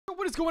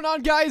What is going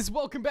on, guys?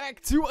 Welcome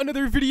back to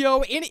another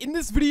video, and in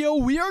this video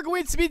we are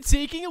going to be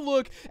taking a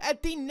look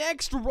at the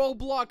next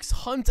Roblox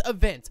Hunt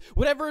event.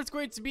 Whatever it's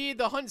going to be,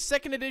 the Hunt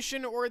 2nd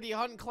Edition or the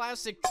Hunt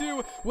Classic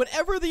 2,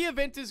 whatever the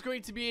event is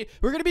going to be,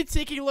 we're going to be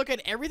taking a look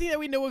at everything that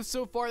we know of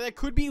so far that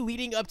could be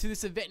leading up to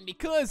this event,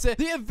 because the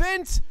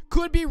event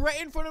could be right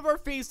in front of our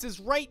faces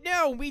right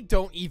now and we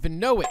don't even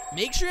know it.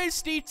 Make sure you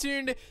stay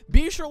tuned,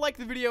 be sure to like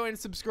the video and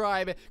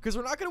subscribe, because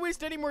we're not going to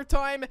waste any more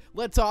time.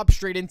 Let's hop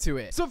straight into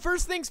it. So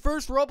first things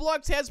first,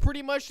 Roblox has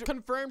pretty much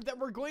confirmed that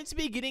we're going to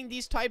be getting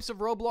these types of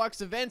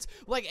Roblox events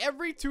like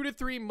every 2 to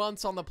 3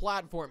 months on the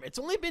platform. It's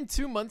only been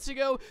 2 months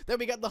ago that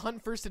we got the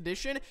Hunt 1st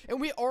Edition,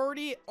 and we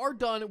already are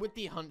done with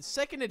the Hunt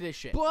 2nd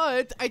Edition.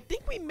 But I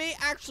think we may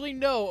actually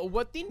know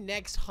what the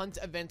next Hunt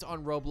event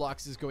on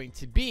Roblox is going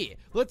to be.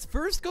 Let's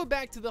first go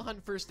back to the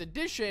Hunt 1st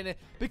Edition,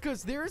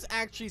 because there's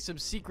actually some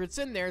secrets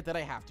in there that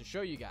I have to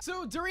show you guys.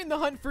 So during the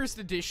Hunt 1st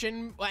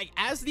Edition, like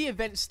as the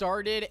event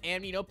started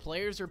and, you know,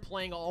 players are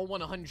playing all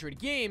 100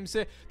 games,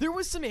 there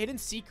was some hidden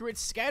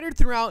secrets scattered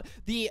throughout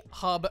the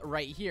hub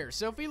right here.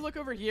 So if we look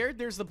over here,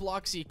 there's the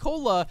Bloxy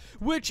Cola,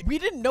 which we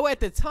didn't know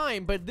at the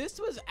time, but this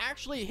was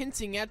actually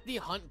hinting at the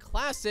Hunt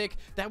Classic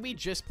that we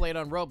just played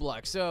on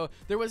Roblox. So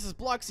there was this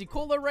Bloxy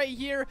Cola right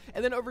here,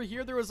 and then over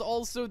here there was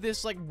also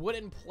this like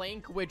wooden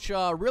plank, which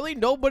really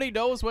nobody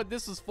knows what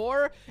this is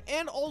for.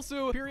 And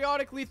also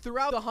periodically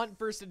throughout the Hunt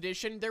 1st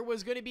Edition, there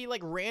was going to be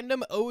like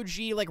random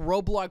OG like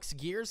Roblox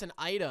gears and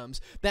items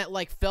that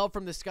like fell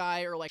from the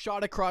sky or like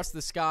shot across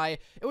the sky.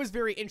 It was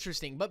very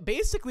interesting, but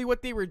basically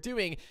what they were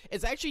doing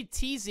is actually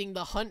teasing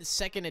the Hunt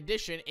 2nd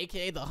Edition,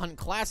 aka the Hunt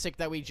Classic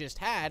that we just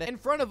had, in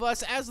front of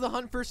us as the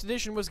Hunt 1st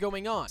Edition was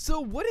going on. So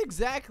what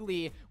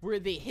exactly were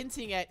they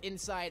hinting at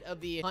inside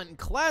of the Hunt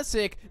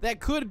Classic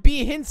that could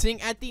be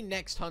hinting at the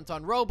next Hunt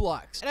on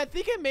Roblox? And I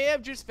think I may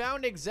have just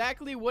found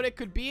exactly what it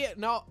could be.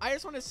 Now, I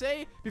just want to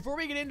say, before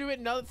we get into it,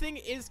 another thing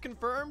is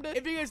confirmed.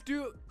 If you guys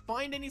do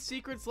find any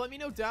secrets, let me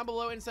know down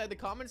below inside the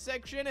comment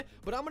section,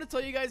 but I'm going to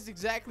tell you guys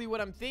exactly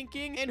what I'm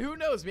thinking, and who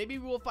knows, maybe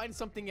we will find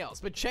something else.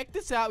 But check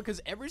this out, because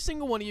every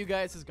single one of you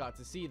guys has got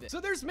to see this. So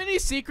there's many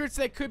secrets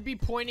that could be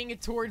pointing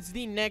towards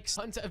the next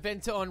Hunt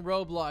event on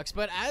Roblox,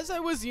 but as I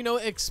was, you know,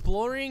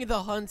 exploring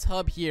the Hunt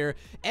hub here,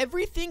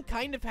 everything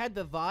kind of had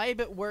the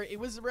vibe where it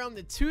was around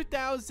the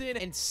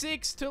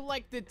 2006 to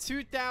like the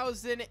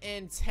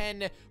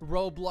 2010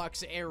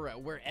 Roblox era,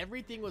 where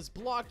everything was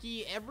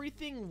blocky,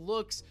 everything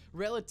looks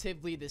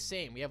relatively the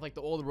same. We have like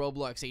the old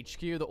Roblox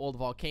HQ, the old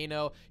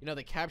volcano, you know,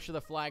 the capture the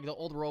flag, the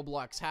old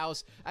Roblox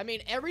house. I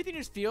mean, everything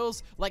just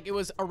feels like it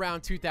was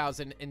around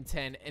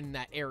 2010 in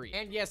that area.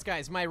 And yes,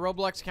 guys, my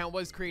Roblox account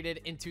was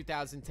created in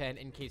 2010,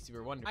 in case you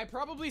were wondering. I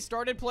probably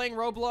started playing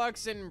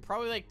Roblox in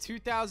probably like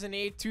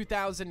 2008,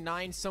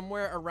 2009,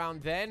 somewhere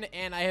around then,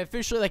 and I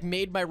officially like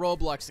made my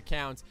Roblox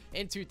account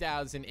in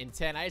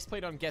 2010. I just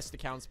played on guest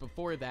accounts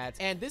before that,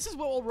 and this is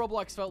what old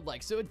Roblox felt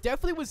like. So it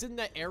definitely was in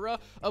that era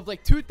of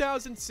like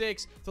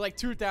 2006 to like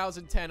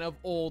 2010 of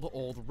old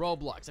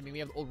Roblox. I mean, we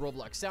have old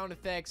Roblox sound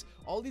effects,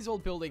 all these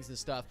old buildings and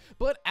stuff.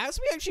 But as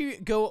we actually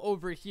go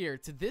over here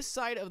to this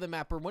side of the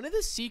map where one of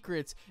the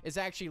secrets is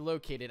actually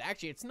located,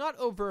 actually it's not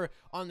over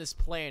on this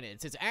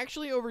planet, it's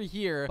actually over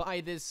here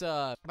by this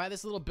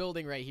little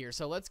building right here.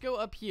 So let's go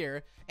up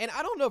here, and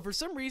I don't know, for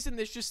some reason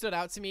this just stood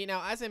out to me.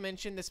 Now, as I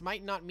mentioned, this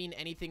might not mean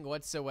anything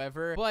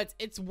whatsoever, but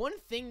it's one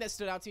thing that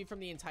stood out to me from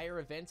the entire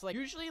event. Like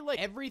usually like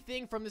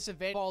everything from this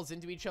event falls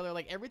into each other,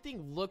 like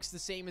everything looks the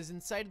same, as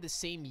inside of the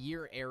same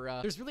year era.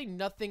 There's really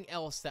nothing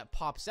else that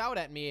pops out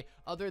at me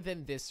other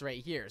than this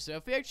right here. So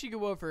if we actually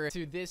go over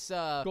to this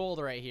gold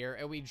right here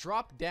and we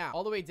drop down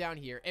all the way down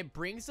here, it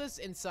brings us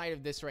inside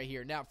of this right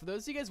here. Now, for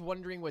those of you guys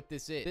wondering what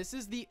this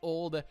is the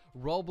old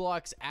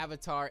Roblox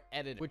avatar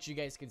editor, which you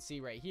guys can see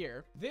right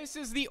here. This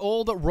is the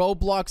old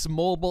Roblox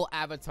mobile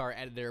avatar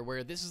editor,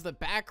 where this is the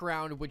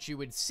background which you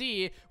would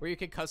see, where you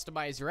can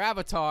customize your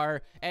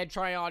avatar and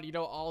try on, you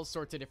know, all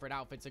sorts of different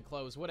outfits and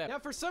clothes, whatever. Now,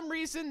 for some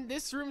reason,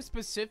 this room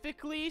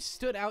specifically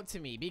stood out to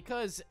me,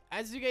 because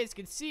as you guys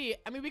can see,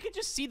 I mean, we could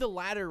just see the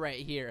ladder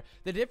right here.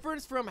 The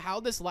difference from how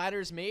this ladder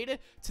is made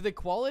to the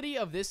quality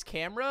of this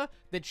camera,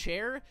 the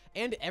chair,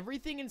 and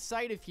everything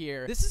inside of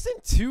here. This is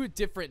in 2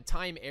 different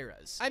time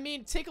eras. I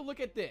mean, take a look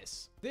at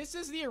this. This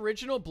is the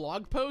original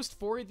blog post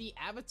for the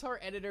avatar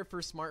editor for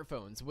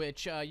smartphones,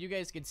 which you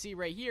guys can see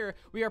right here.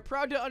 We are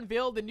proud to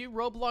unveil the new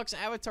Roblox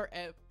avatar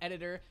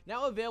editor,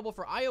 now available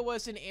for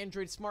iOS and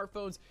Android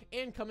smartphones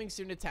and coming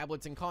soon to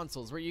tablets and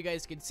consoles, where you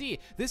guys can see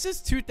this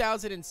is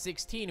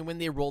 2016 when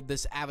they rolled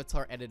this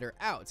avatar editor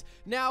out.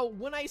 Now,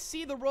 when I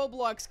see the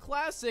Roblox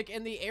Classic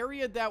and the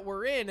area that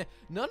we're in,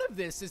 none of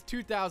this is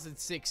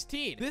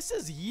 2016. This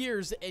is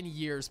years and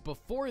years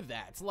before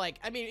that. Like,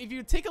 I mean, if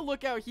you take a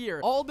look out here,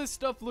 all this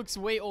stuff looks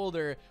way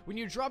older. When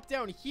you drop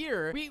down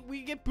here,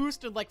 we get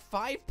boosted like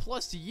 5+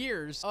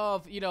 years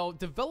of, you know,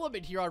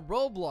 development here on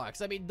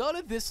Roblox. I mean, none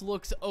of this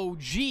looks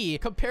OG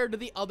compared to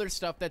the other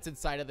stuff that's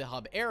inside of the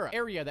hub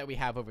area that we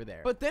have over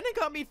there. But then it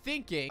got me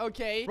thinking,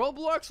 okay,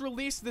 Roblox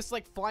released this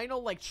like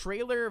final like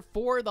trailer editor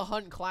for the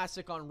Hunt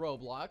Classic on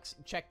Roblox.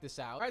 Check this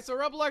out. All right, so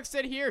Roblox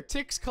said here,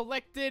 ticks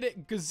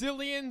collected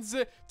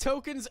gazillions,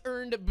 tokens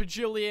earned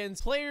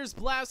bajillions, players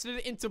blasted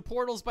into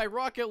portals by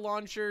rocket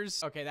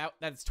launchers. Okay,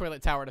 that's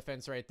toilet tower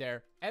defense right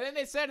there. And then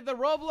they said the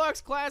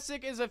Roblox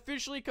Classic is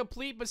officially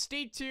complete, but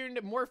stay tuned,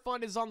 more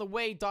fun is on the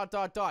way, ...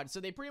 So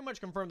they pretty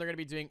much confirmed they're gonna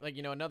be doing, like,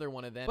 you know, another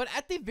one of them. But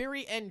at the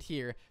very end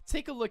here,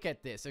 take a look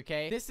at this,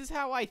 okay? This is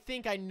how I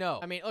think I know.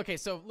 I mean, okay,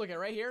 so look at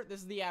right here.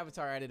 This is the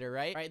avatar editor,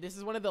 right? All right, this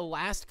is one of the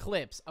last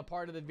clips, a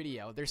part of the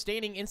video. They're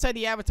standing inside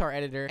the avatar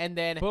editor, and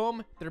then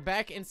boom, they're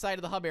back inside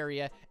of the hub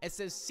area. It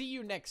says, see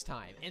you next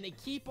time. And they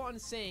keep on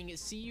saying,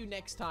 see you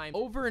next time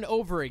over and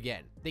over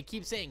again. They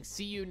keep saying,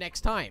 see you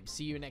next time,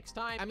 see you next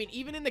time. I mean,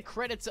 even in the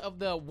credits of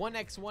the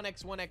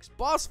 1x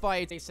boss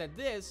fight, they said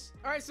this.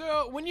 All right,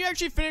 so when you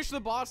actually finish the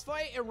boss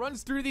fight, it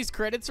runs through these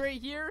credits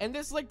right here, and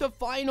this is like the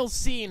final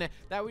scene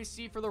that we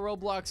see for the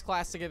Roblox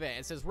Classic event.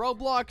 It says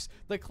Roblox,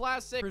 the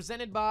Classic,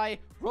 presented by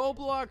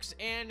Roblox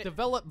and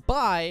developed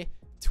by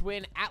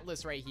Twin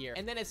Atlas right here.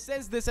 And then it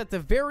says this at the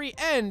very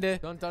end,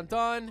 dun dun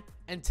dun,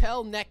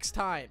 until next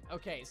time.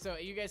 Okay, so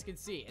you guys can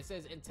see it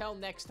says until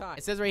next time.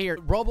 It says right here,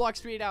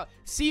 Roblox tweeted out,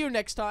 see you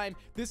next time.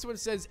 This one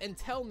says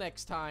until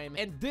next time,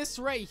 and this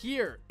right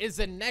here is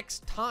the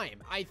next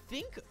time. I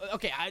think,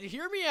 okay,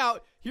 hear me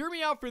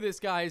out for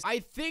this, guys. I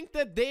think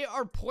that they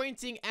are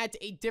pointing at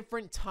a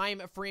different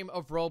time frame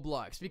of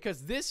Roblox,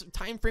 because this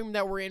time frame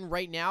that we're in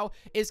right now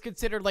is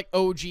considered like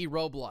OG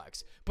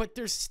Roblox, but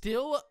there's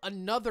still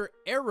another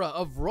era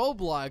of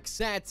Roblox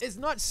that is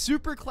not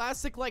super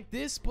classic like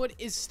this, but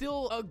is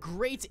still a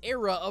great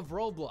era of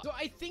Roblox. So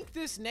I think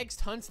this next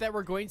hunt that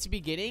we're going to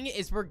be getting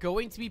is we're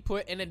going to be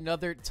put in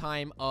another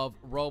time of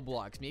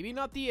Roblox. Maybe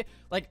not the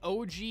like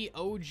OG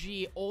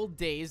old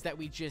days that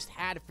we just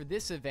had for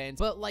this event,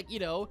 but like, you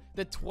know,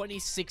 the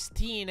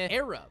 2016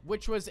 era,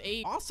 which was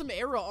a awesome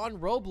era on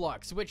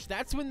Roblox, which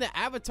that's when the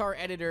avatar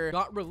editor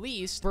got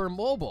released for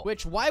mobile.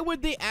 Which, why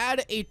would they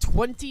add a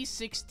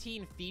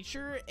 2016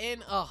 feature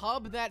in a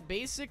hub that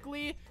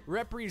basically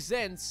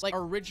represents like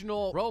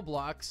original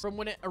Roblox from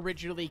when it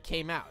originally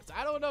came out?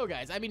 I don't know,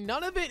 guys. I mean,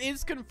 none of it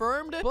is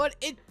confirmed, but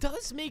it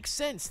does make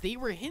sense. They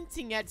were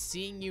hinting at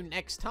seeing you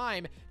next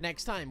time.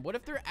 What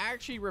if they're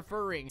actually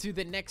referring to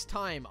the next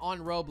time on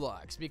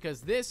Roblox?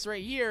 Because this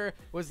right here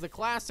was the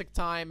classic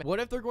time.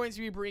 What if they're going to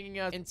be bringing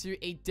us into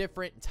a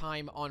different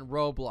time on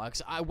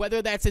Roblox?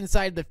 Whether that's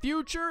inside the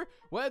future,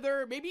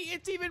 whether maybe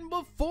it's even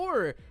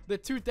before the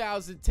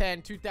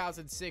 2010,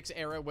 2006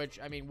 era, which,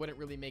 I mean, wouldn't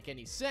really make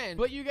any sense,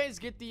 but you guys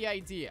get the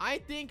idea. I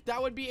think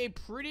that would be a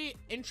pretty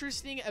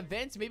interesting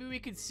event. Maybe we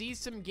could see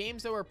some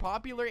games that were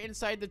popular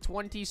inside the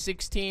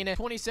 2016,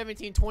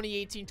 2017,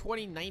 2018,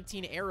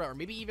 2019 era, or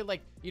maybe even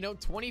like, you know,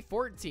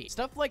 2014,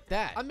 stuff like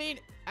that. I mean,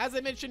 as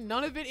I mentioned,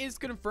 none of it is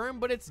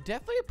confirmed, but it's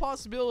definitely a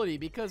possibility,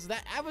 because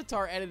that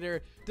avatar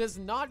editor does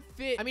not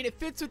fit. I mean, it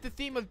fits with the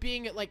theme of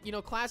being like, you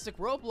know, classic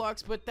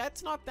Roblox, but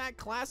that's not that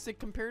classic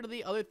compared to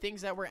the other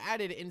things that were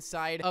added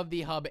inside of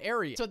the hub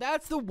area. So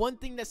that's the one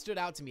thing that stood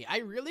out to me. I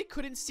really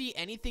couldn't see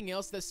anything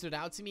else that stood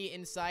out to me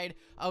inside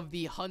of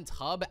the Hunt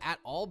hub at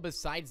all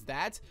besides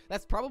that.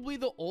 That's probably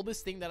the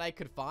oldest thing that I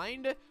could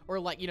find, or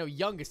like, you know,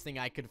 youngest thing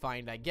I could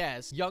find, I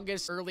guess.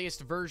 Youngest,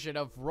 earliest version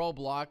of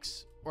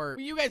Roblox. Or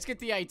you guys get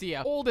the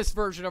idea. Oldest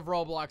version of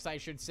Roblox, I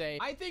should say.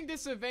 I think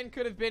this event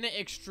could have been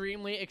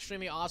extremely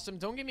awesome.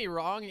 Don't get me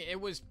wrong, it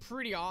was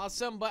pretty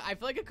awesome, but I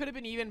feel like it could have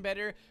been even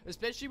better,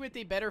 especially with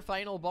a better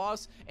final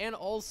boss and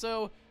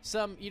also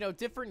some, you know,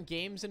 different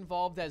games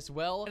involved as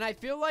well. And I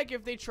feel like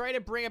if they try to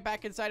bring it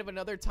back inside of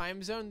another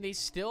time zone, they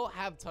still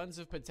have tons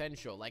of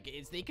potential. Like,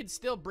 they could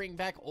still bring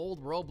back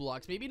old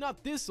Roblox. Maybe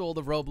not this old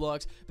of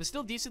Roblox, but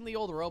still decently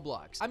old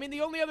Roblox. I mean,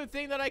 the only other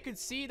thing that I could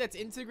see that's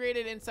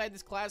integrated inside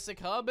this classic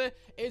hub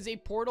is a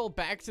portal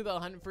back to the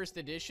Hunt First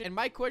Edition. And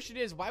my question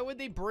is, why would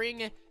they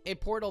bring a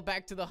portal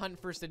back to the Hunt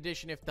First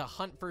Edition if the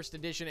Hunt First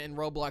Edition and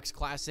Roblox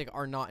Classic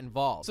are not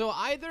involved? So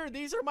either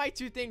these are my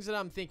two things that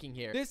I'm thinking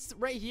here. This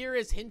right here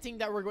is hinting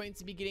that we're going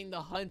to be getting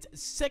the Hunt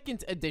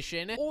Second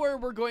Edition, or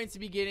we're going to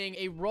be getting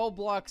a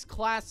Roblox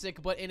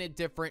Classic but in a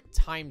different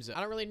time zone.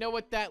 I don't really know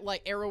what that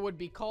like era would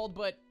be called,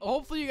 but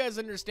hopefully you guys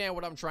understand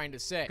what I'm trying to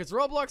say, because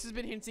Roblox has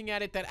been hinting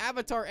at it that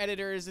avatar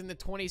editor is in the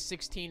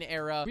 2016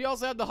 era. We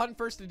also have the Hunt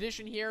First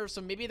Edition here,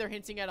 so maybe they're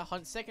hinting at a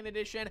Hunt Second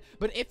Edition.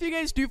 But if you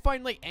guys do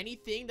find like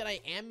anything that I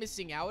am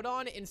missing out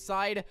on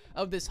inside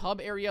of this hub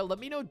area, let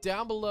me know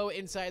down below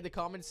inside the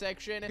comment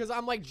section, because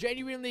I'm like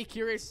genuinely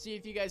curious to see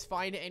if you guys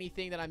find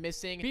anything that I'm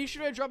missing. Be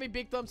sure to drop a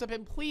big thumbs up,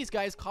 and please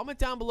guys, comment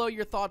down below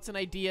your thoughts and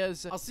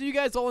ideas. I'll see you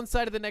guys all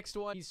inside of the next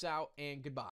one. Peace out and goodbye.